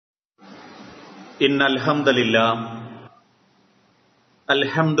ഇന്നൽ ഹംദലില്ലാഹ്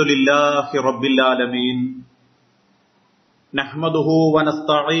അൽഹംദുലില്ലാഹി റബ്ബിൽ ആലമീൻ നഹ്മദുഹു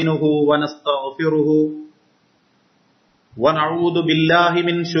വനസ്തഈനുഹു വനസ്തഗ്ഫിറുഹു വനഊദു ബില്ലാഹി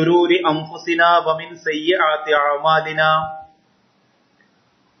മിൻ ശുരൂരി അൻഫുസിനാ വമിൻ സയ്യിആതി അഅമാലിനാ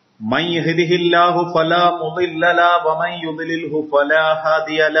മൻ യഹ്ദിഹില്ലാഹു ഫലാ മുളില്ല ലഹു വമൻ യുദ്ലിൽഹു ഫലാ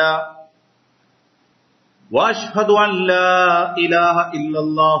ഹാദിയ ലഹു وأشهد أن لا إله إلا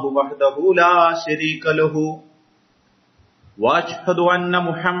الله وحده لا شريك له وأشهد أن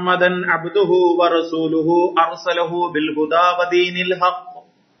محمدا عبده ورسوله أرسله بالهدى ودين الحق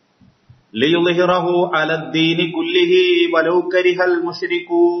ليظهره على الدين كله ولو كره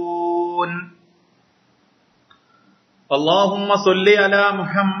المشركون اللهم صل على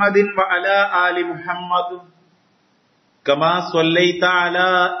محمد وعلى آل محمد كما صليت على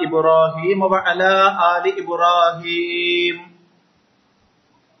إبراهيم وعلى آل إبراهيم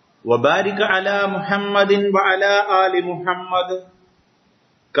وبارك على محمد وعلى آل محمد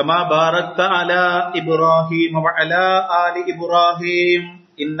كما باركت على إبراهيم وعلى آل إبراهيم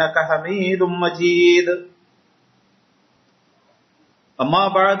إنك حميد مجيد أما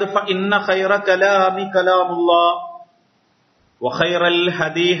بعد فإن خير كلام كلام الله وخير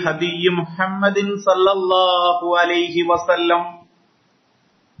الهدي هدي محمد صلى الله عليه وسلم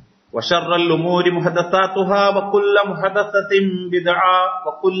وشر الأمور محدثاتها وكل محدثة بدعة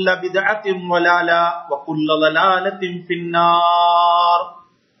وكل بدعة ضلالة وكل ضلالة في النار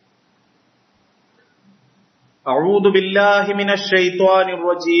أعوذ بالله من الشيطان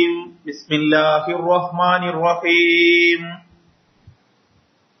الرجيم بسم الله الرحمن الرحيم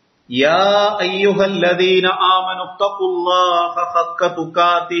يا أيها الذين آمنوا اتقوا الله حق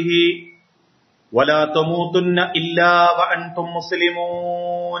تقاته ولا تموتن إلا وأنتم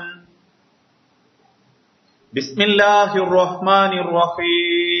مسلمون بسم الله الرحمن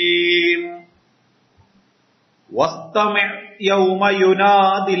الرحيم واستمع يوم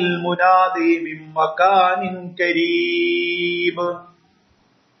ينادي المنادي من مكان قريب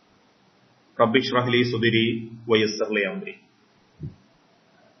رب اشرح لي صدري ويسر لي أمري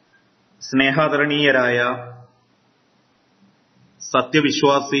സ്നേഹാദരണീയരായ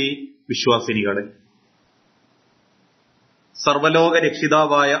വിശ്വാസിനികളെ, സർവലോക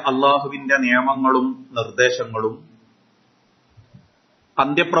രക്ഷിതാവായ അള്ളാഹുവിന്റെ നിയമങ്ങളും നിർദ്ദേശങ്ങളും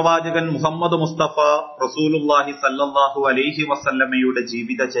അന്ത്യപ്രവാചകൻ മുഹമ്മദ് മുസ്തഫ റസൂലുള്ളാഹി സല്ലല്ലാഹു അലൈഹി വസല്ലമയുടെ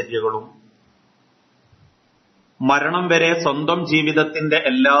ജീവിതചര്യകളും മരണം വരെ സ്വന്തം ജീവിതത്തിന്റെ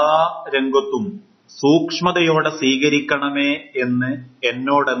എല്ലാ രംഗത്തും സൂക്ഷ്മതയോടെ സ്വീകരിക്കണമേ എന്ന്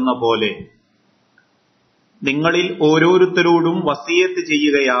എന്നോടെന്ന പോലെ നിങ്ങളിൽ ഓരോരുത്തരോടും വസിയത്ത്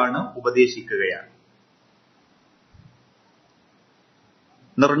ചെയ്യുകയാണ്, ഉപദേശിക്കുകയാണ്.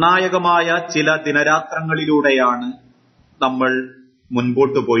 നിർണായകമായ ചില ദിനരാത്രങ്ങളിലൂടെയാണ് നമ്മൾ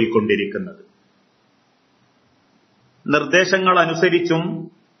മുൻപോട്ട് പോയിക്കൊണ്ടിരിക്കുന്നത്. നിർദ്ദേശങ്ങൾ അനുസരിച്ചും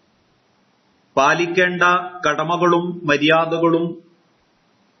പാലിക്കേണ്ട കടമകളും മര്യാദകളും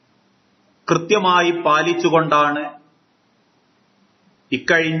കൃത്യമായി പാലിച്ചുകൊണ്ടാണ്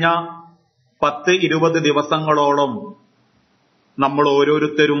ഇക്കഴിഞ്ഞ 10-20 ദിവസങ്ങളോളം നമ്മൾ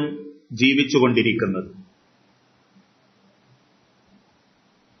ഓരോരുത്തരും ജീവിച്ചുകൊണ്ടിരിക്കുന്നത്.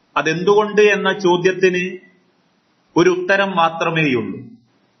 അതെന്തുകൊണ്ട് എന്ന ചോദ്യത്തിന് ഒരു ഉത്തരം മാത്രമേയുള്ളൂ.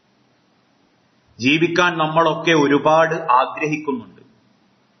 ജീവിക്കാൻ നമ്മളൊക്കെ ഒരുപാട് ആഗ്രഹിക്കുന്നുണ്ട്.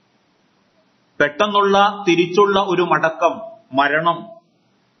 പെട്ടെന്നുള്ള തിരിച്ചുള്ള ഒരു മടക്കം, മരണം,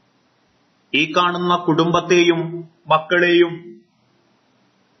 ഈ കാണുന്ന കുടുംബത്തെയും മക്കളെയും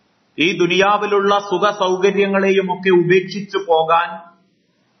ഈ ദുനിയാവിലുള്ള സുഖ സൗകര്യങ്ങളെയും ഒക്കെ ഉപേക്ഷിച്ചു പോകാൻ,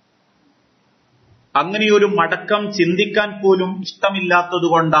 അങ്ങനെയൊരു മടക്കം ചിന്തിക്കാൻ പോലും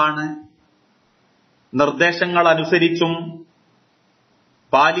ഇഷ്ടമില്ലാത്തതുകൊണ്ടാണ് നിർദ്ദേശങ്ങൾ അനുസരിച്ചും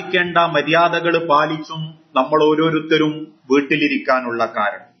പാലിക്കേണ്ട മര്യാദകൾ പാലിച്ചും നമ്മൾ ഓരോരുത്തരും വീട്ടിലിരിക്കാനുള്ള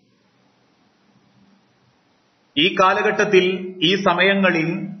കാരണം. ഈ കാലഘട്ടത്തിൽ, ഈ സമയങ്ങളിൽ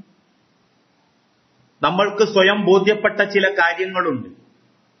നമ്മൾക്ക് സ്വയം ബോധ്യപ്പെട്ട ചില കാര്യങ്ങളുണ്ട്.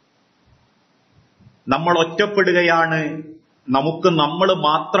 നമ്മൾ ഒറ്റപ്പെടുകയാണ്, നമുക്ക് നമ്മൾ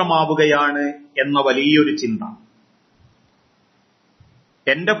മാത്രമാവുകയാണ് എന്ന വലിയൊരു ചിന്ത.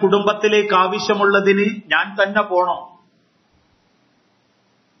 എന്റെ കുടുംബത്തിലേക്ക് ആവശ്യമുള്ളതിന് ഞാൻ തന്നെ പോണം,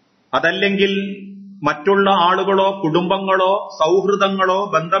 അതല്ലെങ്കിൽ മറ്റുള്ള ആളുകളോ കുടുംബങ്ങളോ സൗഹൃദങ്ങളോ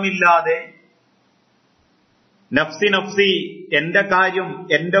ബന്ധമില്ലാതെ നഫ്സി നഫ്സി, എന്റെ കാര്യം,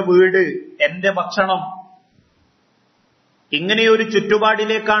 എന്റെ വീട്, എന്റെ ഭക്ഷണം, ഇങ്ങനെയൊരു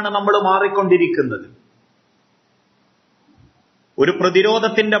ചുറ്റുപാടിലേക്കാണ് നമ്മൾ മാറിക്കൊണ്ടിരിക്കുന്നത്. ഒരു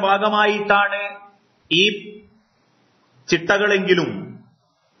പ്രതിരോധത്തിന്റെ ഭാഗമായിട്ടാണ് ഈ ചിട്ടകളെങ്കിലും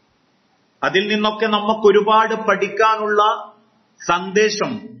അതിൽ നിന്നൊക്കെ നമുക്ക് ഒരുപാട് പഠിക്കാനുള്ള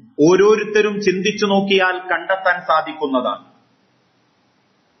സന്ദേശം ഓരോരുത്തരും ചിന്തിച്ചു നോക്കിയാൽ കണ്ടെത്താൻ സാധിക്കുന്നതാണ്.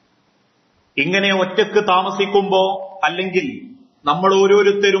 ഇങ്ങനെ ഒറ്റക്ക് താമസിക്കുമ്പോ, അല്ലെങ്കിൽ നമ്മൾ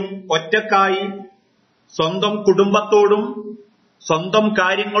ഓരോരുത്തരും ഒറ്റക്കായി സ്വന്തം കുടുംബത്തോടും സ്വന്തം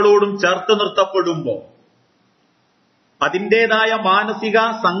കാര്യങ്ങളോടും ചേർത്ത് നിർത്തപ്പെടുമ്പോ അതിൻ്റെതായ മാനസിക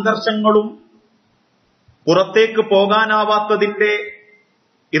സംഘർഷങ്ങളും പുറത്തേക്ക് പോകാനാവാത്തതിന്റെ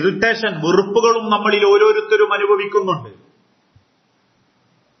ഇറിറ്റേഷൻ, വെറുപ്പുകളും നമ്മളിൽ ഓരോരുത്തരും അനുഭവിക്കുന്നുണ്ട്.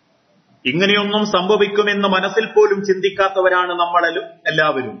 ഇങ്ങനെയൊന്നും സംഭവിക്കുമെന്ന് മനസ്സിൽ പോലും ചിന്തിക്കാത്തവരാണ് നമ്മൾ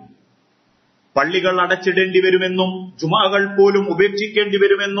എല്ലാവരും. പള്ളികൾ അടച്ചിടേണ്ടി വരുമെന്നും ജുമാകൾ പോലും ഉപേക്ഷിക്കേണ്ടി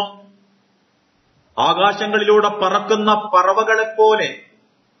വരുമെന്നും ആകാശങ്ങളിലൂടെ പറക്കുന്ന പറവകളെപ്പോലെ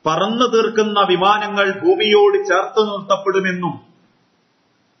പറന്നു തീർക്കുന്ന വിമാനങ്ങൾ ഭൂമിയോട് ചേർത്ത് നിർത്തപ്പെടുമെന്നും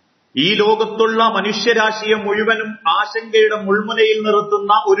ഈ ലോകത്തുള്ള മനുഷ്യരാശിയെ മുഴുവനും ആശങ്കയുടെ മുൾമുനയിൽ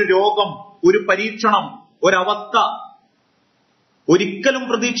നിർത്തുന്ന ഒരു രോഗം, ഒരു പരീക്ഷണം, ഒരവസ്ഥ ഒരിക്കലും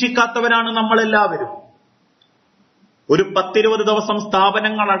പ്രതീക്ഷിക്കാത്തവരാണ് നമ്മളെല്ലാവരും. ഒരു 10-20 ദിവസം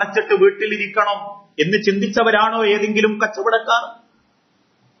സ്ഥാപനങ്ങൾ അടച്ചിട്ട് വീട്ടിലിരിക്കണം എന്ന് ചിന്തിച്ചവരാണോ ഏതെങ്കിലും കച്ചവടക്കാർ?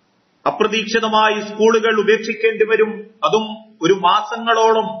 അപ്രതീക്ഷിതമായി സ്കൂളുകൾ ഉപേക്ഷിക്കേണ്ടി വരും, അതും ഒരു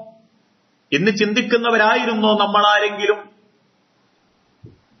മാസങ്ങളോളം എന്ന് ചിന്തിക്കുന്നവരായിരുന്നോ നമ്മളാരെങ്കിലും?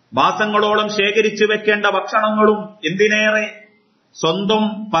 മാസങ്ങളോളം ശേഖരിച്ചു വെക്കേണ്ട ഭക്ഷണങ്ങളും, എന്തിനേറെ സ്വന്തം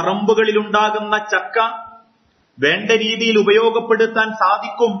പറമ്പുകളിലുണ്ടാകുന്ന ചക്ക വേണ്ട രീതിയിൽ ഉപയോഗപ്പെടുത്താൻ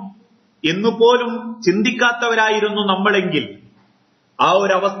സാധിക്കും എന്നുപോലും ചിന്തിക്കാത്തവരായിരുന്നു നമ്മളെങ്കിൽ ആ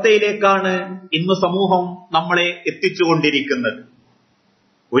ഒരവസ്ഥയിലേക്കാണ് ഇന്ന് സമൂഹം നമ്മളെ എത്തിച്ചുകൊണ്ടിരിക്കുന്നത്.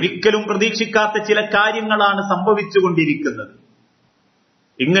 ഒരിക്കലും പ്രതീക്ഷിക്കാത്ത ചില കാര്യങ്ങളാണ് സംഭവിച്ചുകൊണ്ടിരിക്കുന്നത്.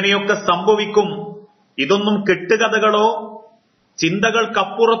 ഇങ്ങനെയൊക്കെ സംഭവിക്കും, ഇതൊന്നും കെട്ടുകഥകളോ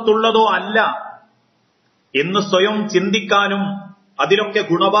ചിന്തകൾക്കപ്പുറത്തുള്ളതോ അല്ല എന്ന് സ്വയം ചിന്തിക്കാനും അതിലൊക്കെ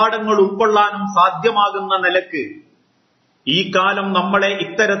ഗുണപാഠങ്ങൾ ഉൾക്കൊള്ളാനും സാധ്യമാകുന്ന നിലക്ക് ഈ കാലം നമ്മളെ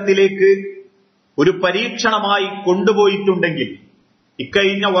ഇത്തരത്തിലേക്ക് ഒരു പരീക്ഷണമായി കൊണ്ടുപോയിട്ടുണ്ടെങ്കിൽ,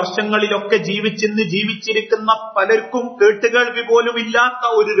 ഇക്കഴിഞ്ഞ വർഷങ്ങളിലൊക്കെ ജീവിച്ചിരിക്കുന്ന പലർക്കും കേട്ടുകേൾവി പോലും ഇല്ലാത്ത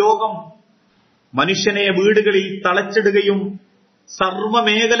ഒരു രോഗം മനുഷ്യനെ വീടുകളിൽ തളച്ചിടുകയും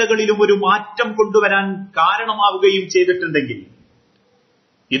സർവ്വമേഖലകളിലും ഒരു മാറ്റം കൊണ്ടുവരാൻ കാരണമാവുകയും ചെയ്തിട്ടുണ്ടെങ്കിൽ,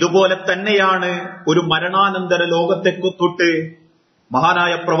 ഇതുപോലെ തന്നെയാണ് ഒരു മരണാനന്തര ലോകത്തെ തൊട്ട്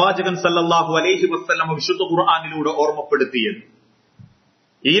മഹാനായ പ്രവാചകൻ സല്ലല്ലാഹു അലൈഹി വസല്ലം വിശുദ്ധ ഖുർആനിലൂടെ ഓർമ്മപ്പെടുത്തിയത്.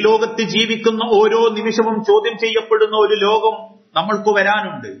 ഈ ലോകത്ത് ജീവിക്കുന്ന ഓരോ നിമിഷവും ചോദ്യം ചെയ്യപ്പെടുന്ന ഒരു ലോകം നമ്മൾക്ക്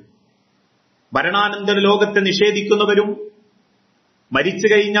വരാനുണ്ട്. മരണാനന്തര ലോകത്തെ നിഷേധിക്കുന്നവരും മരിച്ചു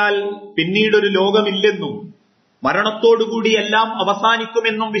കഴിഞ്ഞാൽ പിന്നീടൊരു ലോകമില്ലെന്നും മരണത്തോടുകൂടി എല്ലാം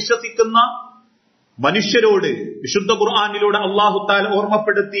അവസാനിക്കുമെന്നും വിശ്വസിക്കുന്ന മനുഷ്യരോട് വിശുദ്ധ ഖുർആനിലൂടെ അല്ലാഹു തആല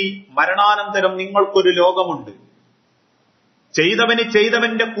ഓർമ്മപ്പെടുത്തി, മരണാനന്തരം നിങ്ങൾക്കൊരു ലോകമുണ്ട്. ചെയ്തവന്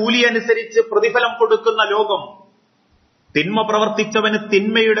ചെയ്തവന്റെ കൂലി അനുസരിച്ച് പ്രതിഫലം കൊടുക്കുന്ന ലോകം, തിന്മ പ്രവർത്തിച്ചവന്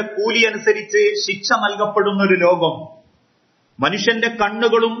തിന്മയുടെ കൂലി അനുസരിച്ച് ശിക്ഷ നൽകപ്പെടുന്ന ഒരു ലോകം, മനുഷ്യന്റെ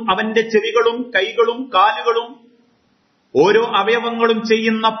കണ്ണുകളും അവന്റെ ചെവികളും കൈകളും കാലുകളും ഓരോ അവയവങ്ങളും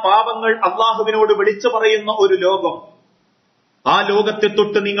ചെയ്യുന്ന പാപങ്ങൾ അള്ളാഹുവിനോട് വിളിച്ചു പറയുന്ന ഒരു ലോകം. ആ ലോകത്തെ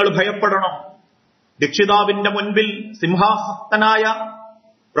തൊട്ട് നിങ്ങൾ ഭയപ്പെടണം. രക്ഷിതാവിന്റെ മുൻപിൽ, സിംഹാസനനായ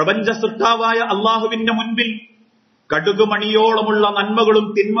പ്രപഞ്ച സൃഷ്ടാവായ അള്ളാഹുവിന്റെ മുൻപിൽ കടുകുമണിയോളമുള്ള നന്മകളും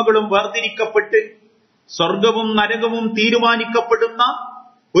തിന്മകളും വേർതിരിക്കപ്പെട്ട് സ്വർഗവും നരകവും തീരുമാനിക്കപ്പെടുന്ന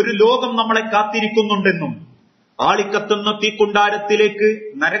ഒരു ലോകം നമ്മളെ കാത്തിരിക്കുന്നുണ്ടെന്നും ആളിക്കത്തുന്ന തീക്കുണ്ടാരത്തിലേക്ക്,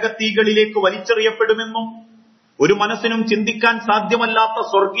 നരകത്തീകളിലേക്ക് വലിച്ചെറിയപ്പെടുമെന്നും ഒരു മനസ്സിനും ചിന്തിക്കാൻ സാധ്യമല്ലാത്ത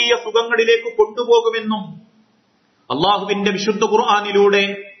സ്വർഗീയ സുഖങ്ങളിലേക്ക് കൊണ്ടുപോകുമെന്നും അള്ളാഹുവിന്റെ വിശുദ്ധ ഖുർആനിലൂടെ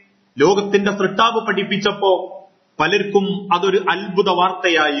ലോകത്തിന്റെ സൃഷ്ടാവ് പഠിപ്പിച്ചപ്പോ പലർക്കും അതൊരു അത്ഭുത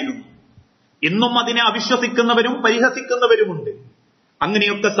വാർത്തയായിരുന്നു. ഇന്നും അതിനെ അവിശ്വസിക്കുന്നവരും പരിഹസിക്കുന്നവരുമുണ്ട്.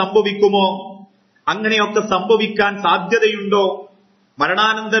 അങ്ങനെയൊക്കെ സംഭവിക്കുമോ? അങ്ങനെയൊക്കെ സംഭവിക്കാൻ സാധ്യതയുണ്ടോ?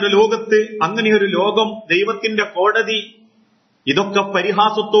 മരണാനന്തര ലോകത്ത് അങ്ങനെയൊരു ലോകം, ദൈവത്തിന്റെ കോടതി, ഇതൊക്കെ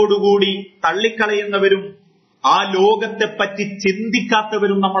പരിഹാസത്തോടുകൂടി തള്ളിക്കളയുന്നവരും ആ ലോകത്തെപ്പറ്റി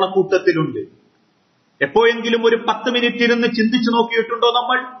ചിന്തിക്കാത്തവരും നമ്മളെ കൂട്ടത്തിലുണ്ട്. എപ്പോഴെങ്കിലും ഒരു 10 മിനിറ്റ് ഇരുന്ന് ചിന്തിച്ചു നോക്കിയിട്ടുണ്ടോ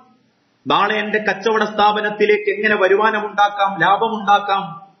നമ്മൾ? നാളെ എന്റെ കച്ചവട സ്ഥാപനത്തിലേക്ക് എങ്ങനെ വരുമാനമുണ്ടാക്കാം, ലാഭമുണ്ടാക്കാം,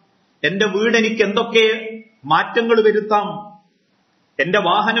 എന്റെ വീട് എനിക്ക് എന്തൊക്കെ മാറ്റങ്ങൾ വരുത്താം, എന്റെ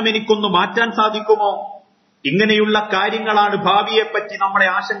വാഹനം എനിക്കൊന്ന് മാറ്റാൻ സാധിക്കുമോ? ഇങ്ങനെയുള്ള കാര്യങ്ങളാണ് ഭാവിയെപ്പറ്റി നമ്മളെ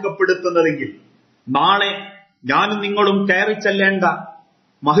ആശങ്കപ്പെടുത്തുന്നതെങ്കിൽ, നാളെ ഞാനും നിങ്ങളും കയറി ചെല്ലേണ്ട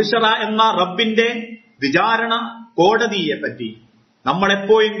മഹ്ശറ എന്ന റബ്ബിന്റെ വിചാരണ കോടതിയെപ്പറ്റി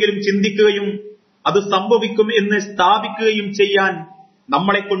നമ്മളെപ്പോഴെങ്കിലും ചിന്തിക്കുകയും അത് സംഭവിക്കും എന്ന് സ്ഥാപിക്കുകയും ചെയ്യാൻ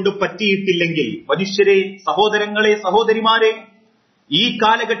നമ്മളെ കൊണ്ട് പറ്റിയിട്ടില്ലെങ്കിൽ, മനുഷ്യരെ, സഹോദരങ്ങളെ, സഹോദരിമാരെ, ഈ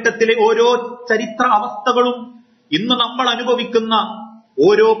കാലഘട്ടത്തിലെ ഓരോ ചരിത്ര അവസ്ഥകളും, ഇന്ന് നമ്മൾ അനുഭവിക്കുന്ന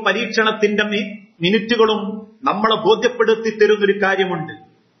ഓരോ പരീക്ഷണത്തിന്റെ മിനിറ്റുകളും നമ്മളെ ബോധ്യപ്പെടുത്തി തരുന്നൊരു കാര്യമുണ്ട്.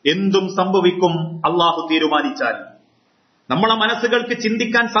 എന്തും സംഭവിക്കും അള്ളാഹു തീരുമാനിച്ചാൽ. നമ്മളെ മനസ്സുകൾക്ക്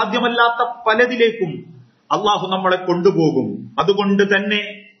ചിന്തിക്കാൻ സാധ്യമല്ലാത്ത പലതിലേക്കും അള്ളാഹു നമ്മളെ കൊണ്ടുപോകും. അതുകൊണ്ട് തന്നെ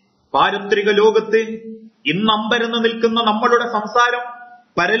പാരത്രിക ലോകത്ത് ഇന്ന് അമ്പരന്ന് നിൽക്കുന്ന നമ്മളുടെ സംസാരം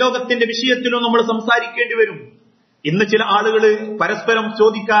പരലോകത്തിന്റെ വിഷയത്തിലും നമ്മൾ സംസാരിക്കേണ്ടി വരും. ഇന്ന് ചില ആളുകൾ പരസ്പരം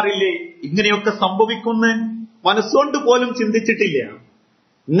ചോദിക്കാറില്ലേ, ഇങ്ങനെയൊക്കെ സംഭവിക്കുന്ന മനസ്സുകൊണ്ട് പോലും ചിന്തിച്ചിട്ടില്ല,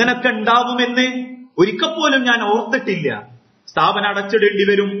 ഇങ്ങനൊക്കെ ഉണ്ടാവുമെന്ന് ഒരിക്കൽ പോലും ഞാൻ ഓർത്തിട്ടില്ല. സ്ഥാപനം അടച്ചിടേണ്ടി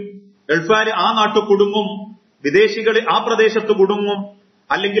വരും, ഗൾഫുകാര് ആ നാട്ടിൽ കുടുങ്ങും, വിദേശികൾ ആ പ്രദേശത്ത് കുടുങ്ങും,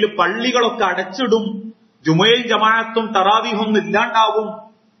 അല്ലെങ്കിൽ പള്ളികളൊക്കെ അടച്ചിടും, ജുമയിൽ ജമാഅത്തും തറാവീഹൊന്നും ഇല്ലാണ്ടാവും.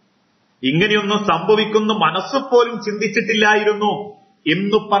 ഇങ്ങനെയൊന്നും സംഭവിക്കുന്ന മനസ്സ് പോലും ചിന്തിച്ചിട്ടില്ലായിരുന്നു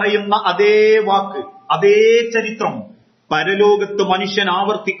എന്ന് പറയുന്ന അതേ വാക്ക്, അതേ ചരിത്രം പരലോകത്ത് മനുഷ്യൻ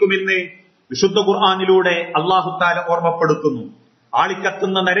ആവർത്തിക്കുമെന്ന് വിശുദ്ധ ഖുർആനിലൂടെ അല്ലാഹു തആല ഓർമ്മപ്പെടുത്തുന്നു.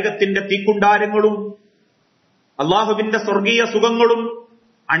 ആളിക്കത്തുന്ന നരകത്തിന്റെ തീക്കുണ്ടാരങ്ങളും അള്ളാഹുവിന്റെ സ്വർഗീയ സുഖങ്ങളും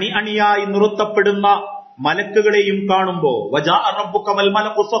അണി അണിയായി നിർത്തപ്പെടുന്ന മലക്കുകളെയും കാണുമ്പോ വജാഅ റബ്ബുക വൽ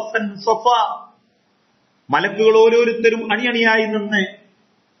മലകു സഫൻ സഫാ, മലക്കുകൾ ഓരോരുത്തരും അണിയണിയായി നിന്ന്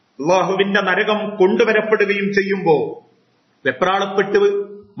അള്ളാഹുവിന്റെ നരകം കൊണ്ടുവരപ്പെടുകയും ചെയ്യുമ്പോ വെപ്രാളപ്പെട്ട്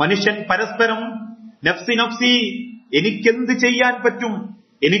മനുഷ്യൻ പരസ്പരം നഫ്സി നഫ്സി, എനിക്കെന്ത് ചെയ്യാൻ പറ്റും,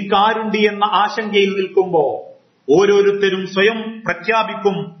 എനിക്കാരുണ്ട് എന്ന ആശങ്കയിൽ നിൽക്കുമ്പോ ഓരോരുത്തരും സ്വയം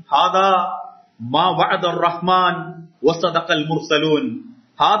പ്രഖ്യാപിക്കും, ഹാദാ മാ വഅദർ റഹ്മാൻ വസദഖൽ മുർസലൂൻ,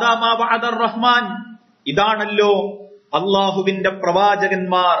 ഹാദാ മാ വഅദർ റഹ്മാൻ, ഇതാണല്ലോ അള്ളാഹുവിന്റെ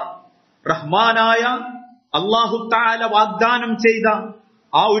പ്രവാചകന്മാർ, റഹ്മാനായ അല്ലാഹു തആല വാഗ്ദാനം ചെയ്ത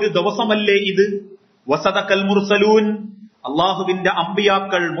ആ ഒരു ദിവസമല്ലേ ഇത്. വസദഖൽ മുർസലൂൻ, അള്ളാഹുവിന്റെ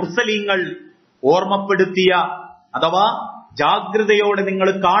അമ്പിയാക്കൾ മുർസലീങ്ങൾ ഓർമ്മപ്പെടുത്തിയ അഥവാ ജാഗ്രതയോടെ നിങ്ങൾ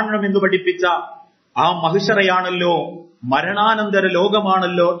കാണണമെന്ന് പഠിപ്പിച്ച ആ മഹിഷറയാണല്ലോ, മരണാനന്തര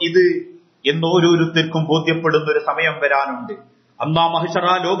ലോകമാണല്ലോ ഇത് എന്ന് ഓരോരുത്തർക്കും ബോധ്യപ്പെടുന്ന ഒരു സമയം വരാനുണ്ട്. അന്ന് ആ മഹിഷറ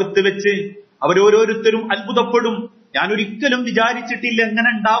ലോകത്ത് വെച്ച് അവരോരോരുത്തരും അത്ഭുതപ്പെടും, ഞാൻ ഒരിക്കലും വിചാരിച്ചിട്ടില്ല എങ്ങനെ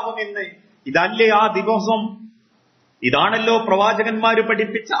ഉണ്ടാകുമെന്ന്, ഇതല്ലേ ആ ദിവസം, ഇതാണല്ലോ പ്രവാചകന്മാര്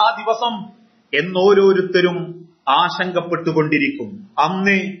പഠിപ്പിച്ച ആ ദിവസം എന്നോരോരുത്തരും ആശങ്കപ്പെട്ടുകൊണ്ടിരിക്കും.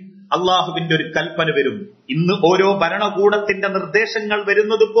 അന്ന് അള്ളാഹുവിന്റെ ഒരു കൽപ്പന വരും. ഇന്ന് ഓരോ ഭരണകൂടത്തിന്റെ നിർദ്ദേശങ്ങൾ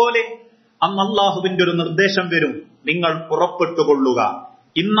വരുന്നത് പോലെ അന്ന് അള്ളാഹുവിന്റെ ഒരു നിർദ്ദേശം വരും, നിങ്ങൾ പുറപ്പെട്ടുകൊള്ളുക.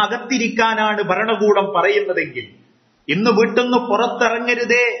 ഇന്നകത്തിരിക്കാനാണ് ഭരണകൂടം പറയുന്നതെങ്കിൽ ഇന്ന് വീട്ടിൽ നിന്ന്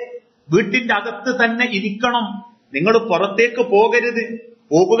പുറത്തിറങ്ങരുതേ, വീട്ടിന്റെ അകത്ത് തന്നെ ഇരിക്കണം, നിങ്ങൾ പുറത്തേക്ക് പോകരുത്,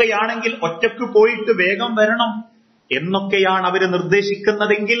 പോകുകയാണെങ്കിൽ ഒറ്റക്ക് പോയിട്ട് വേഗം വരണം എന്നൊക്കെയാണ് അവര്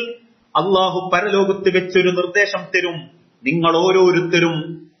നിർദ്ദേശിക്കുന്നതെങ്കിൽ അള്ളാഹു പരലോകത്ത് വെച്ചൊരു നിർദ്ദേശം തരും, നിങ്ങൾ ഓരോരുത്തരും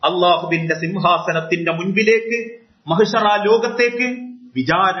അള്ളാഹുവിന്റെ സിംഹാസനത്തിന്റെ മുൻപിലേക്ക് മഹ്ശറ ലോകത്തേക്ക്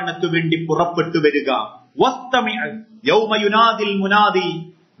വിചാരണയ്ക്ക് വേണ്ടി പുറപ്പെട്ടു വരിക. വസ്തമിഅ യൗമ യുനാദിൽ മുനാദി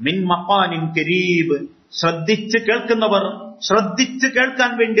മിൻ മഖാനിൻ കരീബ്, ശ്രദ്ധിച്ച് കേൾക്കുന്നവർ ശ്രദ്ധിച്ച്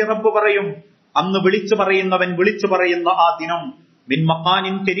കേൾക്കാൻ വേണ്ടി റബ്ബ് പറയും. അന്ന് വിളിച്ചു പറയുന്നവൻ വിളിച്ചു പറയുന്ന ആ ദിനം മിൻ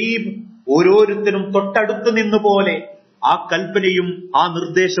മഖാനിൻ കരീബ്, ഓരോരുത്തരും തൊട്ടടുത്ത് നിന്നുപോലെ ആ കൽപ്പനയും ആ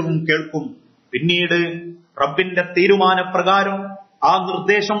നിർദ്ദേശവും കേൾക്കും. പിന്നീട് റബ്ബിന്റെ തീരുമാനപ്രകാരം ആ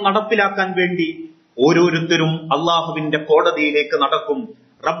നിർദ്ദേശം നടപ്പിലാക്കാൻ വേണ്ടി ഓരോരുത്തരും അള്ളാഹുവിന്റെ കോടതിയിലേക്ക് നടക്കും,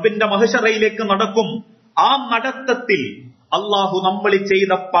 റബ്ബിന്റെ മഹ്ശറയിലേക്ക് നടക്കും. ആ നടത്തത്തിൽ അള്ളാഹു നമ്മൾ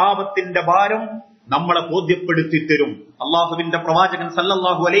ചെയ്ത പാപത്തിന്റെ ഭാരം നമ്മളെ ബോധ്യപ്പെടുത്തി തരും. അള്ളാഹുവിന്റെ പ്രവാചകൻ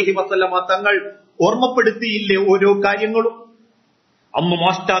സല്ലല്ലാഹു അലൈഹി വസല്ലമ തങ്ങൾ ഓർമ്മപ്പെടുത്തിയില്ലേ ഓരോ കാര്യങ്ങളും. അന്ന്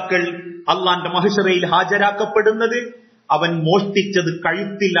മോഷ്ടാക്കൾ അള്ളാന്റെ മഹ്ശറയിൽ ഹാജരാക്കപ്പെടുന്നത് അവൻ മോഷ്ടിച്ചത്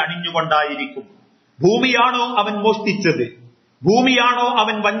കഴുത്തിൽ അണിഞ്ഞുകൊണ്ടായിരിക്കും. ഭൂമിയാണോ അവൻ മോഷ്ടിച്ചത്, ഭൂമിയാണോ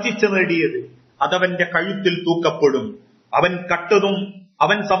അവൻ വഞ്ചിച്ച് നേടിയത്, അതവന്റെ കഴുത്തിൽ തൂക്കപ്പെടും. അവൻ കട്ടതും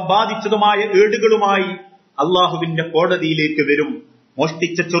അവൻ സമ്പാദിച്ചതുമായ ഏടുകളുമായി അള്ളാഹുവിന്റെ കോടതിയിലേക്ക് വരും.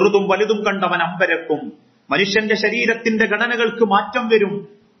 മോഷ്ടിച്ച ചെറുതും വലുതും കണ്ടവൻ അമ്പരക്കും. മനുഷ്യന്റെ ശരീരത്തിന്റെ ഘടനകൾക്ക് മാറ്റം വരും.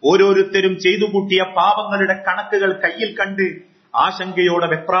 ഓരോരുത്തരും ചെയ്തു കൂട്ടിയ പാപങ്ങളുടെ കണക്കുകൾ കയ്യിൽ കണ്ട് ആശങ്കയോടെ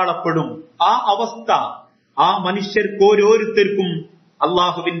വെപ്രാളപ്പെടും. ആ അവസ്ഥ ആ മനുഷ്യർക്ക് ഓരോരുത്തർക്കും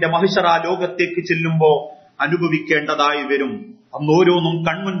അള്ളാഹുവിന്റെ മഹ്ശറ ലോകത്തേക്ക് ചെല്ലുമ്പോ അനുഭവിക്കേണ്ടതായി വരും. അന്ന് ഓരോന്നും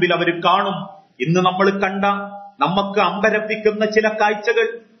കൺമുൻപിൽ അവർ കാണും. ഇന്ന് നമ്മൾ കണ്ട നമുക്ക് അമ്പരപ്പിക്കുന്ന ചില കാഴ്ചകൾ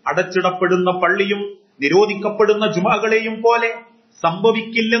അടച്ചിടപ്പെടുന്ന പള്ളിയും നിരോധിക്കപ്പെടുന്ന ജുമകളെയും പോലെ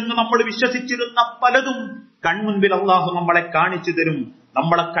സംഭവിക്കില്ലെന്ന് നമ്മൾ വിശ്വസിച്ചിരുന്ന പലതും കൺമുൻപിൽ അള്ളാഹു നമ്മളെ കാണിച്ചു തരും.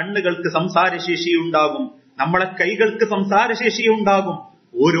 നമ്മളെ കണ്ണുകൾക്ക് സംസാരശേഷിയുണ്ടാകും, നമ്മളെ കൈകൾക്ക് സംസാരശേഷിയുണ്ടാകും.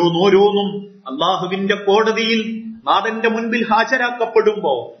 ഓരോന്നോരോന്നും അള്ളാഹുവിന്റെ കോടതിയിൽ നാഥന്റെ മുൻപിൽ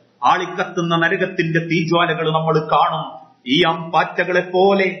ഹാജരാക്കപ്പെടുമ്പോ ആളിക്കത്തുന്ന നരകത്തിന്റെ തീജ്വാലകൾ നമ്മൾ കാണും. ഈ അമ്പാറ്റകളെ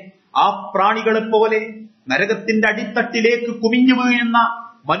പോലെ ആ പ്രാണികളെ പോലെ നരകത്തിന്റെ അടിത്തട്ടിലേക്ക് കുമിഞ്ഞു വീഴുന്ന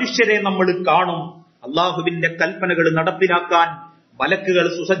മനുഷ്യരെ നമ്മൾ കാണും. അള്ളാഹുവിന്റെ കൽപ്പനകൾ നടപ്പിലാക്കാൻ മലക്കുകൾ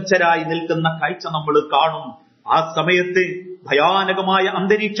സുസജ്ജരായി നിൽക്കുന്ന കാഴ്ച നമ്മൾ കാണും. ആ സമയത്ത് ഭയാനകമായ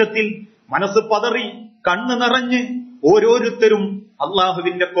അന്തരീക്ഷത്തിൽ മനസ്സ് പതറി കണ്ണ് നിറഞ്ഞ് ഓരോരുത്തരും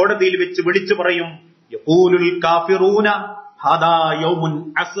അള്ളാഹുവിന്റെ കോടതിയിൽ വെച്ച് വിളിച്ചു പറയും, യഖൂലുൽ കാഫിറൂന ഹാദാ യൗമുൻ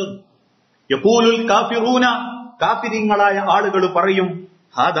അസ്ർ. യഖൂലുൽ കാഫിറൂന, കാഫിരീങ്ങളായ ആളുകൾ പറയും,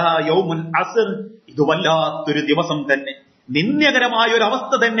 ഹാദാ യൗമുൻ അസ്ർ, ഇത് വല്ലാത്തൊരു ദിവസം തന്നെ, നിന്ദ്യകരമായ ഒരു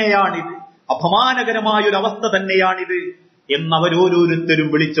അവസ്ഥ തന്നെയാണിത്, അപമാനകരമായ ഒരു അവസ്ഥ തന്നെയാണിത് എന്നവരോരോരുത്തരും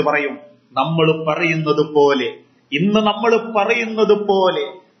വിളിച്ചു പറയും. നമ്മൾ പറയുന്നത് പോലെ, ഇന്ന് നമ്മൾ പറയുന്നത് പോലെ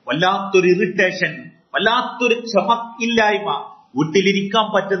വല്ലാത്തൊരു ഇറിറ്റേഷൻ, വല്ലാത്തൊരു ക്ഷമയില്ലായ്മ, വീട്ടിലിരിക്കാൻ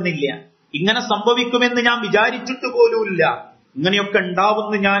പറ്റുന്നില്ല. ഇങ്ങനെ സംഭവിക്കുമെന്ന് ഞാൻ വിചാരിച്ചിട്ട് പോലുമില്ല, ഇങ്ങനെയൊക്കെ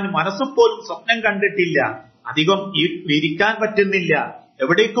ഉണ്ടാവുമെന്ന് ഞാൻ മനസ്സിൽ പോലും സ്വപ്നം കണ്ടിട്ടില്ല. അധികം ഇരിക്കാൻ പറ്റുന്നില്ല,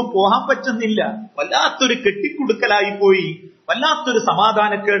 എവിടേക്കും പോകാൻ പറ്റുന്നില്ല, വല്ലാത്തൊരു കെട്ടിക്കുടുക്കലായി പോയി, വല്ലാത്തൊരു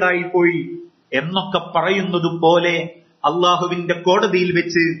സമാധാനക്കേടായി പോയി എന്നൊക്കെ പറയുന്നത് പോലെ അള്ളാഹുവിന്റെ കോടതിയിൽ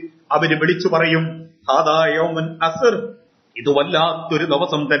വെച്ച് അവര് വിളിച്ചു പറയും, ഹാദാ യൗമുൻ അസ്ർ, ഇത് വല്ലാത്തൊരു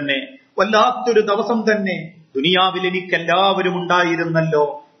ദിവസം തന്നെ, വല്ലാത്തൊരു ദിവസം തന്നെ. ദുനിയാവിൽ എനിക്ക് എല്ലാവരും ഉണ്ടായിരുന്നല്ലോ,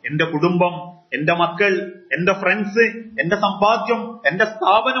 എന്റെ കുടുംബം, എന്റെ മക്കൾ, എന്റെ ഫ്രണ്ട്സ്, എന്റെ സമ്പാദ്യം, എന്റെ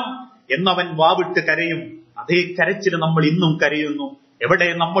സ്ഥാപനം എന്നവൻ വാവിട്ട് കരയും. അതേ കരച്ചിൽ നമ്മൾ ഇന്നും കരയുന്നു. എവിടെ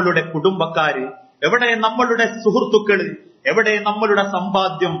നമ്മളുടെ കുടുംബക്കാര്, എവിടെ നമ്മളുടെ സുഹൃത്തുക്കള്, എവിടെ നമ്മളുടെ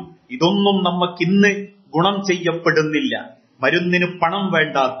സമ്പാദ്യം? ഇതൊന്നും നമുക്കിന്ന് ഗുണം ചെയ്യപ്പെടുന്നില്ല. മരുന്നിന് പണം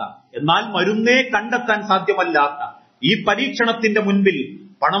വേണ്ടാത്ത, എന്നാൽ മരുന്നേ കണ്ടെത്താൻ സാധ്യമല്ലാത്ത ഈ പരീക്ഷണത്തിന്റെ മുൻപിൽ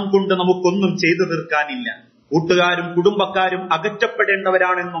പണം കൊണ്ട് നമുക്കൊന്നും ചെയ്തു തീർക്കാനില്ല. കൂട്ടുകാരും കുടുംബക്കാരും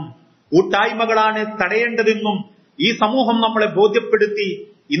അകറ്റപ്പെടേണ്ടവരാണെന്നും കൂട്ടായ്മകളാണ് തടയേണ്ടതെന്നും ഈ സമൂഹം നമ്മളെ ബോധ്യപ്പെടുത്തി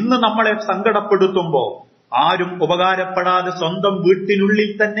ഇന്ന് നമ്മളെ സങ്കടപ്പെടുത്തുമ്പോ ആരും ഉപകാരപ്പെടാതെ സ്വന്തം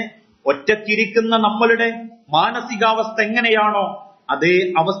വീട്ടിനുള്ളിൽ തന്നെ ഒറ്റയ്ക്കിരിക്കുന്ന നമ്മളുടെ മാനസികാവസ്ഥ എങ്ങനെയാണോ അതേ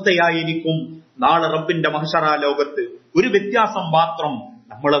അവസ്ഥയായിരിക്കും നാളെ റബ്ബിന്റെ മഹ്ശറ ലോകത്ത്. ഒരു വ്യത്യാസം മാത്രം,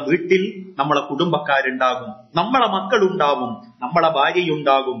 നമ്മളെ വീട്ടിൽ നമ്മളെ കുടുംബക്കാരുണ്ടാകും, നമ്മളെ മക്കളുണ്ടാകും, നമ്മളെ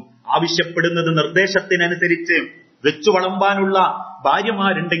ഭാര്യയുണ്ടാകും. ആവശ്യപ്പെടുന്നത് നിർദ്ദേശത്തിനനുസരിച്ച് വെച്ചു വളമ്പാനുള്ള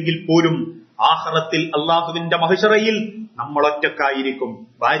ഭാര്യമാരുണ്ടെങ്കിൽ പോലും ആഖിറത്തിൽ അള്ളാഹുവിന്റെ മഹ്ശറയിൽ നമ്മൾ ഒറ്റക്കായിരിക്കും.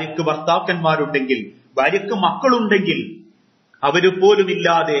 ഭാര്യയ്ക്ക് ഭർത്താക്കന്മാരുണ്ടെങ്കിൽ, ഭാര്യയ്ക്ക് മക്കളുണ്ടെങ്കിൽ അവര്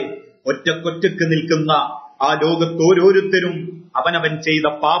പോലുമില്ലാതെ ഒറ്റക്കൊറ്റക്ക് നിൽക്കുന്ന ആ ലോകത്ത് ഓരോരുത്തരും അവനവൻ ചെയ്ത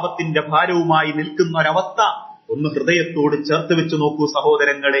പാപത്തിന്റെ ഭാരവുമായി നിൽക്കുന്ന ഒരവസ്ഥ ഒന്ന് ഹൃദയത്തോട് ചേർത്ത് വെച്ച് നോക്കൂ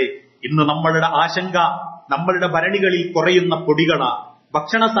സഹോദരങ്ങളെ. ഇന്ന് നമ്മളുടെ ആശങ്ക നമ്മളുടെ ഭരണികളിൽ കുറയുന്ന പൊടികളാണ്,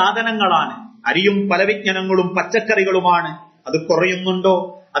 ഭക്ഷണ സാധനങ്ങളാണ്, അരിയും പലവ്യഞ്ജനങ്ങളും പച്ചക്കറികളുമാണ്. അത് കുറയുന്നുണ്ടോ,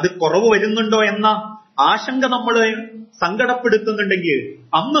 അത് കുറവ് വരുന്നുണ്ടോ എന്ന ആശങ്ക നമ്മളെ സങ്കടപ്പെടുത്തുന്നുണ്ടെങ്കിൽ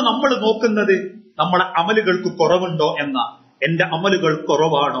അന്ന് നമ്മൾ നോക്കുന്നത് നമ്മളെ അമലുകൾക്ക് കുറവുണ്ടോ എന്ന. എന്റെ അമലുകൾ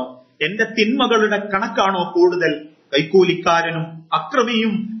കുറവാണോ, എന്റെ തിന്മകളുടെ കണക്കാണോ കൂടുതൽ? കൈക്കൂലിക്കാരനും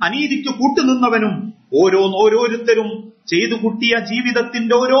അക്രമിയും അനീതിക്ക് കൂട്ടുനിന്നവനും ഓരോരുത്തരും ചെയ്തു കൂട്ടിയ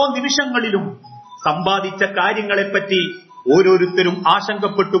ജീവിതത്തിന്റെ ഓരോ നിമിഷങ്ങളിലും സമ്പാദിച്ച കാര്യങ്ങളെപ്പറ്റി ഓരോരുത്തരും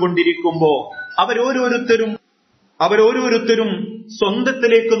ആശങ്കപ്പെട്ടുകൊണ്ടിരിക്കുമ്പോ അവരോരോരുത്തരും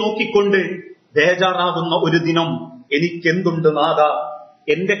സ്വന്തത്തിലേക്ക് നോക്കിക്കൊണ്ട് ബേജാറാകുന്ന ഒരു ദിനം, എനിക്കെന്തുണ്ട് നാഥ,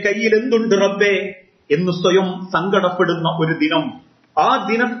 എന്റെ കയ്യിൽ എന്തുണ്ട് റബ്ബേ എന്ന് സ്വയം സങ്കടപ്പെടുന്ന ഒരു ദിനം. ആ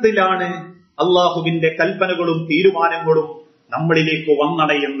ദിനത്തിലാണ് അള്ളാഹുവിന്റെ കൽപ്പനകളും തീരുമാനങ്ങളും നമ്മളിലേക്ക്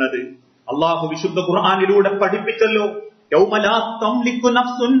വന്നടയുന്നത്. അള്ളാഹു വിശുദ്ധ ഖുർആനിലൂടെ പഠിപ്പിച്ചല്ലോ, യൗമ ലാ തംലികു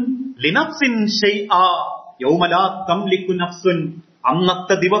നഫ്സുൻ ലിനഫ്സിൻ ശൈആ, യൗമ ലാ തംലികു നഫ്സുൻ,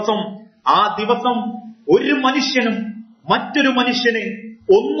 അന്നത്തെ ദിവസം, ആ ദിവസം ഒരു മനുഷ്യനും മറ്റൊരു മനുഷ്യന്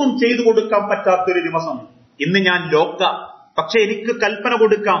ഒന്നും ചെയ്തു കൊടുക്കാൻ പറ്റാത്തൊരു ദിവസം. ഇന്ന് ഞാൻ പക്ഷെ എനിക്ക് കൽപ്പന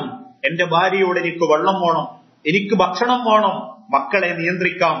കൊടുക്കാം, എന്റെ ഭാര്യയോട് എനിക്ക് വെള്ളം വേണം, എനിക്ക് ഭക്ഷണം വേണം, മക്കളെ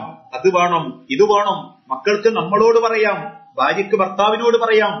നിയന്ത്രിക്കാം, അത് വേണം, ഇത് വേണം. മക്കൾക്ക് നമ്മളോട് പറയാം, ഭാര്യയ്ക്ക് ഭർത്താവിനോട്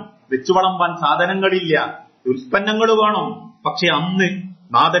പറയാം. വെച്ചു വളമ്പാൻ സാധനങ്ങളില്ല, ഉൽപ്പന്നങ്ങൾ വേണം. പക്ഷെ അന്ന്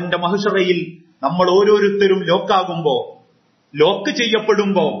നാഥന്റെ മഹ്ശറയിൽ നമ്മൾ ഓരോരുത്തരും ലോക്ക്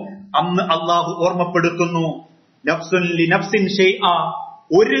ചെയ്യപ്പെടുമ്പോ അന്ന് അള്ളാഹു ഓർമ്മപ്പെടുത്തുന്നു, നഫ്സുൻ ലിനഫ്സിൻ ഷൈആ,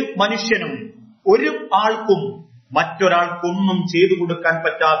 ഒരു മനുഷ്യനും ഒരു ആൾക്കും മറ്റൊരാൾക്കൊന്നും ചെയ്തു കൊടുക്കാൻ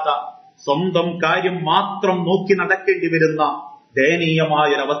പറ്റാത്ത, സ്വന്തം കാര്യം മാത്രം നോക്കി നടക്കേണ്ടി വരുന്ന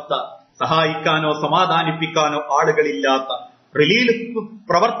ദയനീയമായൊരവസ്ഥ. സഹായിക്കാനോ സമാധാനിപ്പിക്കാനോ ആളുകളില്ലാത്ത, റിലീഫ്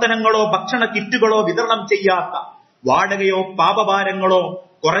പ്രവർത്തനങ്ങളോ ഭക്ഷണ കിറ്റുകളോ വിതരണം ചെയ്യാത്ത, വാടകയോ പാപഭാരങ്ങളോ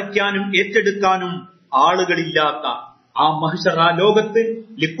കുറയ്ക്കാനും ഏറ്റെടുക്കാനും ആളുകളില്ലാത്ത ആ മഹ്ശറ ലോകത്ത്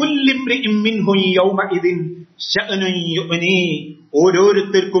ലികുല്ലി ഇംറിഇൻ മിൻഹും യൗമഇദിൻ ശഅനുൻ യുഗ്നീ,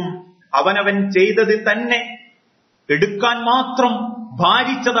 ഓരോരുത്തർക്കും അവനവൻ ചെയ്തത് തന്നെ എടുക്കാൻ മാത്രം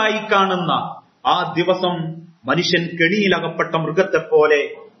ഭാരിച്ചതായി കാണുന്ന ആ ദിവസം മനുഷ്യൻ കെണിയിലകപ്പെട്ട മൃഗത്തെ പോലെ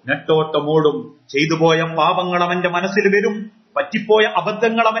നെട്ടോട്ടമോടും. ചെയ്തുപോയ പാപങ്ങൾ അവന്റെ മനസ്സിൽ വരും, പറ്റിപ്പോയ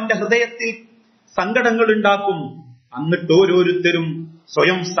അബദ്ധങ്ങൾ അവന്റെ ഹൃദയത്തിൽ സങ്കടങ്ങൾ ഉണ്ടാക്കും. എന്നിട്ട് ഓരോരുത്തരും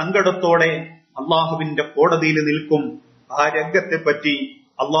സ്വയം സങ്കടത്തോടെ അള്ളാഹുവിന്റെ കോടതിയിൽ നിൽക്കും. ആ രംഗത്തെ പറ്റി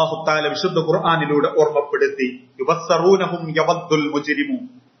അല്ലാഹു തആല വിശുദ്ധ ഖുർആനിലൂടെ ഓർമ്മപ്പെടുത്തി. യുബസ്സറൂനഹും യവദ്ദുൽ മുജ്രിമു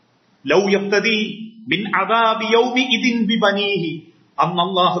ലൗ യഫ്തദി മിൻ അദാബി യൗമിഇദിൻ ബിബനീഹി. അന്ന്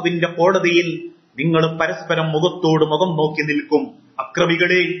അല്ലാഹുവിന്റെ കോടതിയിൽ നിങ്ങൾ പരസ്പരം മുഖത്തോട് മുഖം നോക്കി നിൽക്കും.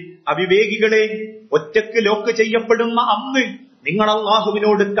 അക്രമികളെ, അവിവേകികളെ, ഒറ്റക്ക് ലോക്ക് ചെയ്യപ്പെടുന്ന അന്ന് നിങ്ങൾ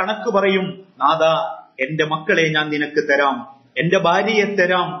അല്ലാഹുവിനോട് കണക്ക് പറയും, നാഥാ, എന്റെ മക്കളെ ഞാൻ നിനക്ക് തരാം, എന്റെ ഭാര്യയെ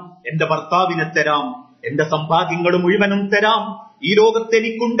തരാം, എന്റെ ഭർത്താവിനെ തരാം, എന്റെ സമ്പാദ്യങ്ങൾ മുഴുവനും തരാം, ഈ ലോകത്ത്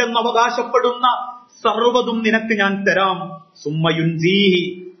എനിക്കുണ്ടെന്ന് അവകാശപ്പെടുന്ന സർവ്വതും നിനക്ക് ഞാൻ തരാം. സുമ്മയുൻജീഹി,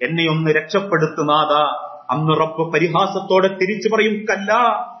 എന്നെ ഒന്ന് രക്ഷപ്പെടുത്തു നാഥാ. അന്ന് റബ്ബ് പരിഹാസത്തോടെ തിരിച്ചു പറയും, കല്ലാ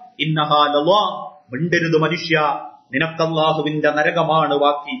ഇന്നഹാ ലളാ, മിണ്ടരുത് മനുഷ്യ, നിനക്കല്ലാഹുവിന്റെ നരകമാണ്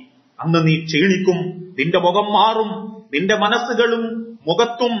ബാക്കി. അന്ന് നീ ക്ഷീണിക്കും, നിന്റെ മുഖം മാറും, നിന്റെ മനസ്സുകളും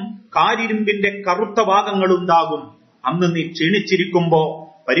മുഖത്തും കാരിരുമ്പിന്റെ കറുത്ത ഭാഗങ്ങളുണ്ടാകും. അന്ന് നീ ക്ഷീണിച്ചിരിക്കുമ്പോ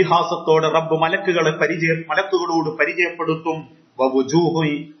പരിഹാസത്തോടെ റബ്ബ് മലക്കുകളോട് പരിചയപ്പെടുത്തും. വവുജൂഹു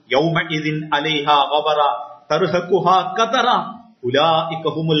യൗമഇദിൻ അലൈഹാ ഗബറ തർഹഖുഹാ ഖദറ ഉലൈക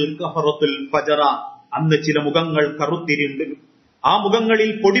ഹുമുൽ കഫറത്തുൽ ഫജറ. അന്ന് ചില മുഖങ്ങൾ കറുത്തിരുണ്ട്, ആ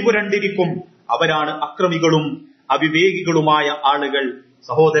മുഖങ്ങളിൽ പൊടി പുരണ്ടിരിക്കും. അവരാണ് അക്രമികളും അവിവേകികളുമായ ആളുകൾ.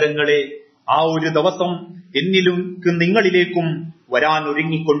 സഹോദരങ്ങളെ, ആ ഒരു ദിവസം എന്നിലും നിങ്ങളിലേക്കും വരാൻ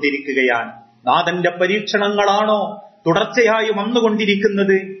ഒരുങ്ങിക്കൊണ്ടിരിക്കുകയാണ്. നാഥന്റെ പരീക്ഷണങ്ങളാണോ തുടർച്ചയായി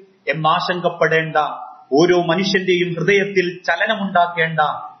വന്നുകൊണ്ടിരിക്കുന്നത് എന്നാശങ്കപ്പെടേണ്ട, ഓരോ മനുഷ്യന്റെയും ഹൃദയത്തിൽ ചലനമുണ്ടാക്കേണ്ട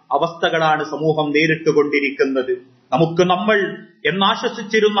അവസ്ഥകളാണ് സമൂഹം നേരിട്ടുകൊണ്ടിരിക്കുന്നത്. നമുക്ക് നമ്മൾ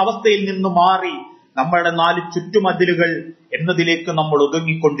എന്നാശ്വസിച്ചിരുന്ന അവസ്ഥയിൽ നിന്ന് മാറി നമ്മളുടെ 4 ചുറ്റുമതിലുകൾ എന്നതിലേക്ക് നമ്മൾ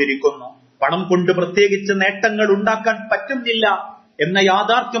ഒതുങ്ങിക്കൊണ്ടിരിക്കുന്നു. പണം കൊണ്ട് പ്രത്യേകിച്ച് നേട്ടങ്ങൾ ഉണ്ടാക്കാൻ പറ്റുന്നില്ല എന്ന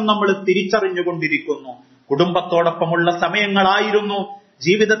യാഥാർത്ഥ്യം നമ്മൾ തിരിച്ചറിഞ്ഞുകൊണ്ടിരിക്കുന്നു. കുടുംബത്തോടൊപ്പമുള്ള സമയങ്ങളായിരുന്നു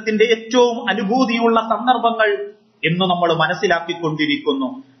ജീവിതത്തിന്റെ ഏറ്റവും അനുഭൂതിയുള്ള സന്ദർഭങ്ങൾ എന്ന് നമ്മൾ മനസ്സിലാക്കിക്കൊണ്ടിരിക്കുന്നു.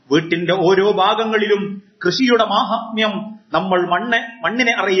 വീട്ടിന്റെ ഓരോ ഭാഗങ്ങളിലും കൃഷിയുടെ മാഹാത്മ്യം നമ്മൾ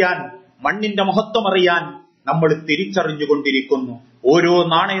മണ്ണിനെ അറിയാൻ, മണ്ണിന്റെ മഹത്വം അറിയാൻ നമ്മൾ തിരിച്ചറിഞ്ഞുകൊണ്ടിരിക്കുന്നു. ഓരോ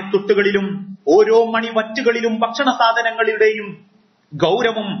നാണയത്തുട്ടുകളിലും ഓരോ മണിവറ്റുകളിലും ഭക്ഷണ സാധനങ്ങളുടെയും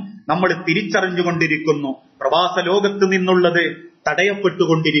ഗൗരവം നമ്മൾ തിരിച്ചറിഞ്ഞുകൊണ്ടിരിക്കുന്നു. പ്രവാസ ലോകത്ത് നിന്നുള്ളത്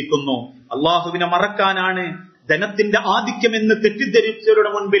തടയപ്പെട്ടുകൊണ്ടിരിക്കുന്നു. അള്ളാഹുവിനെ മറക്കാനാണ് ധനത്തിന്റെ ആധിക്യമെന്ന്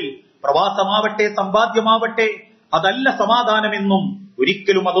തെറ്റിദ്ധരിച്ചവരുടെ മുൻപിൽ പ്രവാസമാവട്ടെ സമ്പാദ്യമാവട്ടെ അതല്ല സമാധാനമെന്നും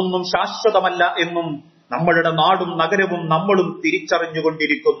ഒരിക്കലും അതൊന്നും ശാശ്വതമല്ല എന്നും നമ്മളുടെ നാടും നഗരവും നമ്മളും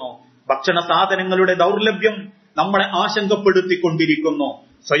തിരിച്ചറിഞ്ഞുകൊണ്ടിരിക്കുന്നു. ഭക്ഷണ സാധനങ്ങളുടെ ദൗർലഭ്യം നമ്മളെ ആശങ്കപ്പെടുത്തിക്കൊണ്ടിരിക്കുന്നു.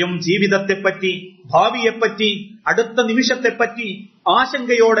 സ്വയം ജീവിതത്തെപ്പറ്റി, ഭാവിയെപ്പറ്റി, അടുത്ത നിമിഷത്തെപ്പറ്റി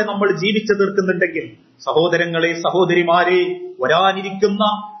ആശങ്കയോടെ നമ്മൾ ജീവിച്ചു തീർക്കുന്നുണ്ടെങ്കിൽ സഹോദരങ്ങളെ, സഹോദരിമാരെ, വരാനിരിക്കുന്ന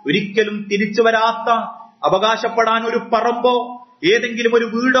ഒരിക്കലും തിരിച്ചു വരാത്ത, അവകാശപ്പെടാൻ ഒരു പറമ്പോ ഏതെങ്കിലും ഒരു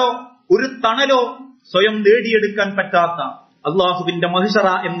വീടോ ഒരു തണലോ സ്വയം നേടിയെടുക്കാൻ പറ്റാത്ത അള്ളാഹുവിന്റെ മഹിഷറ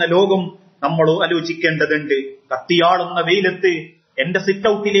എന്ന ലോകം നമ്മൾ ആലോചിക്കേണ്ടതുണ്ട്. കത്തിയാളുന്ന വെയിലത്ത് എന്റെ സിറ്റ്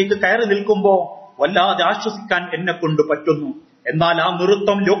ഔട്ടിലേക്ക് കയറി നിൽക്കുമ്പോ വല്ലാതെ ആശ്വസിക്കാൻ എന്നെ കൊണ്ട് പറ്റുന്നു. എന്നാൽ ആ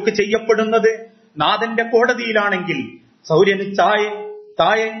നൃത്തം ലോക്ക് ചെയ്യപ്പെടുന്നത് നാഥന്റെ കോടതിയിലാണെങ്കിൽ സൗര്യന്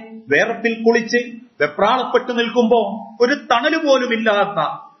തായെ വേർപ്പിൽ കുളിച്ച് വെപ്രാളപ്പെട്ടു നിൽക്കുമ്പോ ഒരു തണല് പോലും ഇല്ലാത്ത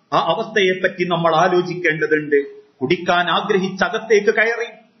ആ അവസ്ഥയെപ്പറ്റി നമ്മൾ ആലോചിക്കേണ്ടതുണ്ട്. കുടിക്കാൻ ആഗ്രഹിച്ച് അകത്തേക്ക് കയറി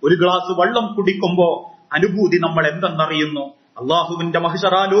ഒരു ഗ്ലാസ് വെള്ളം കുടിക്കുമ്പോ അനുഭൂതി നമ്മൾ എന്തെന്നറിയുന്നു. അള്ളാഹുവിന്റെ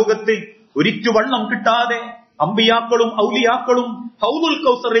മഹ്ശറ ലോകത്ത് ഒരിറ്റു വെള്ളം കിട്ടാതെ അമ്പിയാക്കളും ഔലിയാക്കളും ഹൗദുൽ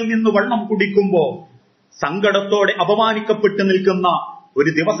കൗസറിൽ നിന്ന് വെള്ളം കുടിക്കുമ്പോ സങ്കടത്തോടെ അപമാനിക്കപ്പെട്ടു നിൽക്കുന്ന ഒരു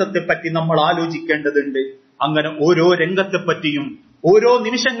ദിവസത്തെപ്പറ്റി നമ്മൾ ആലോചിക്കേണ്ടതുണ്ട്. അങ്ങനെ ഓരോ രംഗത്തെപ്പറ്റിയും ഓരോ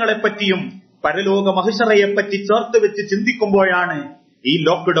നിമിഷങ്ങളെപ്പറ്റിയും പരലോക മഹ്ശറയെപ്പറ്റി ചേർത്ത് വെച്ച് ചിന്തിക്കുമ്പോഴാണ് ഈ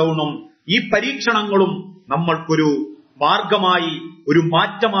ലോക്ക്ഡൌണും ഈ പരീക്ഷണങ്ങളും നമ്മൾക്കൊരു മാർഗമായി, ഒരു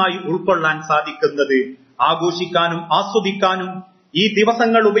മാറ്റമായി ഉൾക്കൊള്ളാൻ സാധിക്കുന്നത്. ആഘോഷിക്കാനും ആസ്വദിക്കാനും ഈ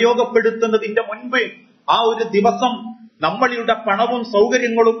ദിവസങ്ങൾ ഉപയോഗപ്പെടുത്തുന്നതിന്റെ മുൻപ് ആ ഒരു ദിവസം നമ്മളുടെ പണവും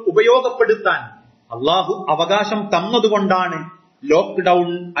സൗകര്യങ്ങളും ഉപയോഗപ്പെടുത്താൻ അള്ളാഹു അവകാശം തന്നതുകൊണ്ടാണ് ലോക്ക്ഡൌൺ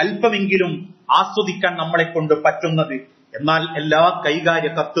അല്പമെങ്കിലും ആസ്വദിക്കാൻ നമ്മളെ കൊണ്ട് പറ്റുന്നത്. എന്നാൽ എല്ലാ കൈകാര്യ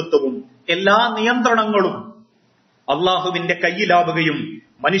കർത്തൃത്വവും എല്ലാ നിയന്ത്രണങ്ങളും അള്ളാഹുവിന്റെ കയ്യിലാവുകയും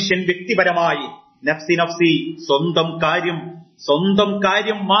മനുഷ്യൻ വ്യക്തിപരമായി നഫ്സി സ്വന്തം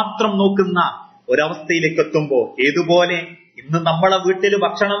കാര്യം മാത്രം നോക്കുന്ന ഒരവസ്ഥയിലേക്ക് എത്തുമ്പോ, ഏതുപോലെ ഇന്ന് നമ്മളെ വീട്ടിൽ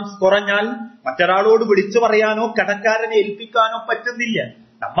ഭക്ഷണം കുറഞ്ഞാൽ മറ്റൊരാളോട് വിളിച്ചു പറയാനോ കടക്കാരനെ ഏൽപ്പിക്കാനോ പറ്റുന്നില്ല.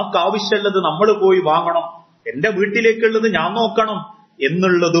 നമുക്ക് ആവശ്യമുള്ളത് നമ്മൾ പോയി വാങ്ങണം, എന്റെ വീട്ടിലേക്കുള്ളത് ഞാൻ നോക്കണം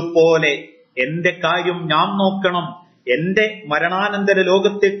എന്നുള്ളതുപോലെ എന്റെ കാര്യം ഞാൻ നോക്കണം, എന്റെ മരണാനന്തര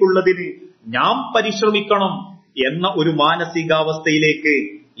ലോകത്തേക്കുള്ളതിന് ഞാൻ പരിശ്രമിക്കണം എന്ന ഒരു മാനസികാവസ്ഥയിലേക്ക്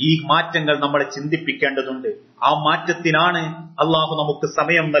ഈ മാറ്റങ്ങൾ നമ്മളെ ചിന്തിപ്പിക്കേണ്ടതുണ്ട്. ആ മാറ്റത്തിനാണ് അള്ളാഹു നമുക്ക്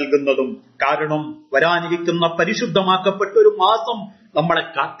സമയം നൽകുന്നതും. കാരണം വരാനിരിക്കുന്ന പരിശുദ്ധമാക്കപ്പെട്ട ഒരു മാസം നമ്മളെ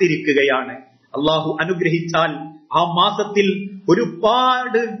കാത്തിരിക്കുകയാണ്. അള്ളാഹു അനുഗ്രഹിച്ചാൽ ആ മാസത്തിൽ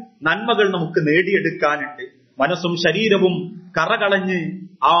ഒരുപാട് നന്മകൾ നമുക്ക് നേടിയെടുക്കാനുണ്ട്. മനസ്സും ശരീരവും കറകളഞ്ഞ്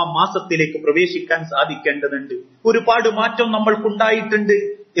ആ മാസത്തിലേക്ക് പ്രവേശിക്കാൻ സാധിക്കേണ്ടതുണ്ട്. ഒരുപാട് മാറ്റം നമ്മൾക്കുണ്ടായിട്ടുണ്ട്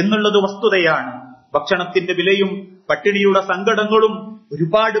എന്നുള്ളത് വസ്തുതയാണ്. ഭക്ഷണത്തിന്റെ വിലയും പട്ടിണിയുടെ സങ്കടങ്ങളും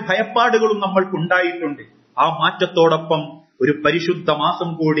ഒരുപാട് ഭയപ്പാടുകളും നമ്മൾക്കുണ്ടായിട്ടുണ്ട്. ആ മാറ്റത്തോടൊപ്പം ഒരു പരിശുദ്ധ മാസം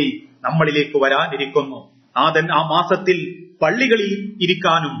കൂടി നമ്മളിലേക്ക് വരാനിരിക്കുന്നു. നാഥൻ ആ മാസത്തിൽ പള്ളികളിൽ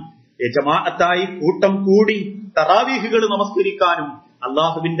ഇരിക്കാനും ജമാഅത്തായി കൂട്ടം കൂടി തറാവീഹുകൾ നമസ്കരിക്കാനും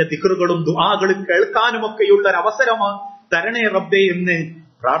അള്ളാഹുവിന്റെ ദിക്റുകളും ദുആകളും കേൾക്കാനുമൊക്കെയുള്ള ഒരു അവസരമാണ് തരണേ റബ്ബേ എന്ന്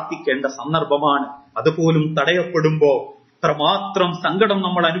പ്രാർത്ഥിക്കേണ്ട സന്ദർഭമാണ്. അതുപോലും തടയപ്പെടുമ്പോ അത്രമാത്രം സങ്കടം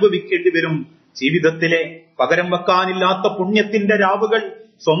നമ്മൾ അനുഭവിക്കേണ്ടി വരും. ജീവിതത്തിലെ പകരം വെക്കാനില്ലാത്ത പുണ്യത്തിന്റെ രാവുകൾ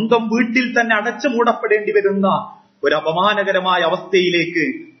സ്വന്തം വീട്ടിൽ തന്നെ അടച്ചു മൂടപ്പെടേണ്ടി വരുന്ന ഒരു അപമാനകരമായ അവസ്ഥയിലേക്ക്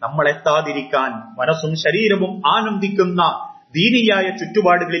നമ്മൾ എത്താതിരിക്കാൻ മനസ്സും ശരീരവും ആനന്ദിക്കുന്ന ദീനിയായ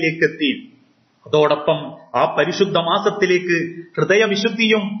ചുറ്റുപാടുകളിലേക്ക് എത്തി. അതോടൊപ്പം ആ പരിശുദ്ധ മാസത്തിലേക്ക്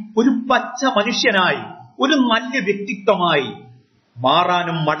ഹൃദയവിശുദ്ധിയും ഒരു പച്ച മനുഷ്യനായി ഒരു നല്ല വ്യക്തിത്വമായി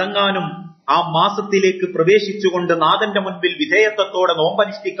മാറാനും മടങ്ങാനും ആ മാസത്തിലേക്ക് പ്രവേശിച്ചുകൊണ്ട് നാഥന്റെ മുൻപിൽ വിധേയത്വത്തോടെ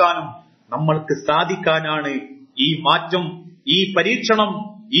നോമ്പനുഷ്ഠിക്കാനും നമ്മൾക്ക് സാധിക്കാനാണ് ഈ മാറ്റം, ഈ പരീക്ഷണം,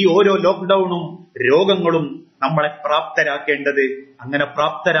 ഈ ഓരോ ലോക്ക്ഡൌണും രോഗങ്ങളും നമ്മളെ പ്രാപ്തരാക്കേണ്ടത്. അങ്ങനെ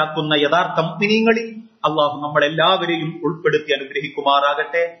പ്രാപ്തരാക്കുന്ന യഥാർത്ഥ മുഅ്മിനീങ്ങളിൽ അള്ളാഹു നമ്മളെല്ലാവരെയും ഉൾപ്പെടുത്തി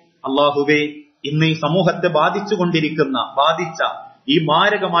അനുഗ്രഹിക്കുമാറാകട്ടെ. അള്ളാഹുവേ, ഇന്ന് ഈ സമൂഹത്തെ ബാധിച്ച ഈ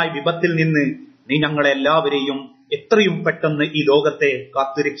മാരകമായ വിപത്തിൽ നിന്ന് നീ ഞങ്ങളെല്ലാവരെയും എത്രയും പെട്ടെന്ന് ഈ ലോകത്തെ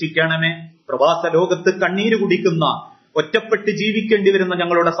കാത്തുരക്ഷിക്കണമേ. പ്രവാസ ലോകത്ത് കണ്ണീര് കുടിക്കുന്ന, ഒറ്റപ്പെട്ട് ജീവിക്കേണ്ടി വരുന്ന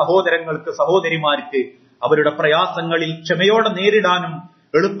ഞങ്ങളുടെ സഹോദരങ്ങൾക്ക്, സഹോദരിമാർക്ക് അവരുടെ പ്രയാസങ്ങളിൽ ക്ഷമയോടെ നേരിടാനും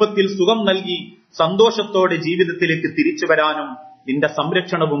എളുപ്പത്തിൽ സുഖം നൽകി സന്തോഷത്തോടെ ജീവിതത്തിലേക്ക് തിരിച്ചു വരാനും നിന്റെ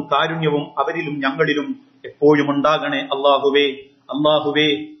സംരക്ഷണവും കാരുണ്യവും അവരിലും ഞങ്ങളിലും എപ്പോഴും ഉണ്ടാകണേ. അള്ളാഹുവേ,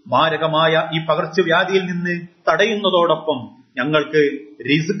 മാരകമായ ഈ പകർച്ചവ്യാധിയിൽ നിന്ന് തടയുന്നതോടൊപ്പം ഞങ്ങൾക്ക്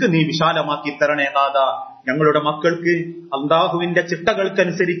റിസ്ക് നീ വിശാലമാക്കി തരണേ നാഥ. ഞങ്ങളുടെ മക്കൾക്ക് അല്ലാഹുവിന്റെ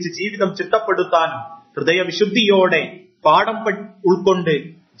ചിട്ടകൾക്കനുസരിച്ച് ജീവിതം ചിട്ടപ്പെടുത്താനും ഹൃദയവിശുദ്ധിയോടെ പാഠം ഉൾക്കൊണ്ട്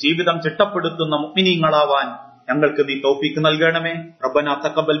ജീവിതം ചിട്ടപ്പെടുത്തുന്ന മുഅ്മിനീങ്ങളാവാൻ ഞങ്ങൾക്ക് നീ തൗഫീഖ് നൽകണമേ. റബ്ബനാ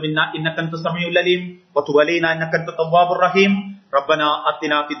തഖബ്ബൽ മിന്നാ ഇന്നക അൻത സമീഉൽ അലീം വതുബ് അലൈനാ ഇന്നക അൻത തവ്വാബുർ റഹീം. റബ്ബനാ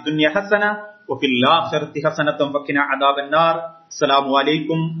ആതിനാ ഫിദ് ദുനിയ ഹസന വഫിൽ ആഖിറതി ഹസനത വഖിനാ അദാബന്നാർ. അസ്സലാമു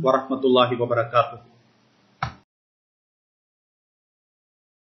അലൈക്കും വറഹ്മത്തുള്ളാഹി വബറകാതുഹു.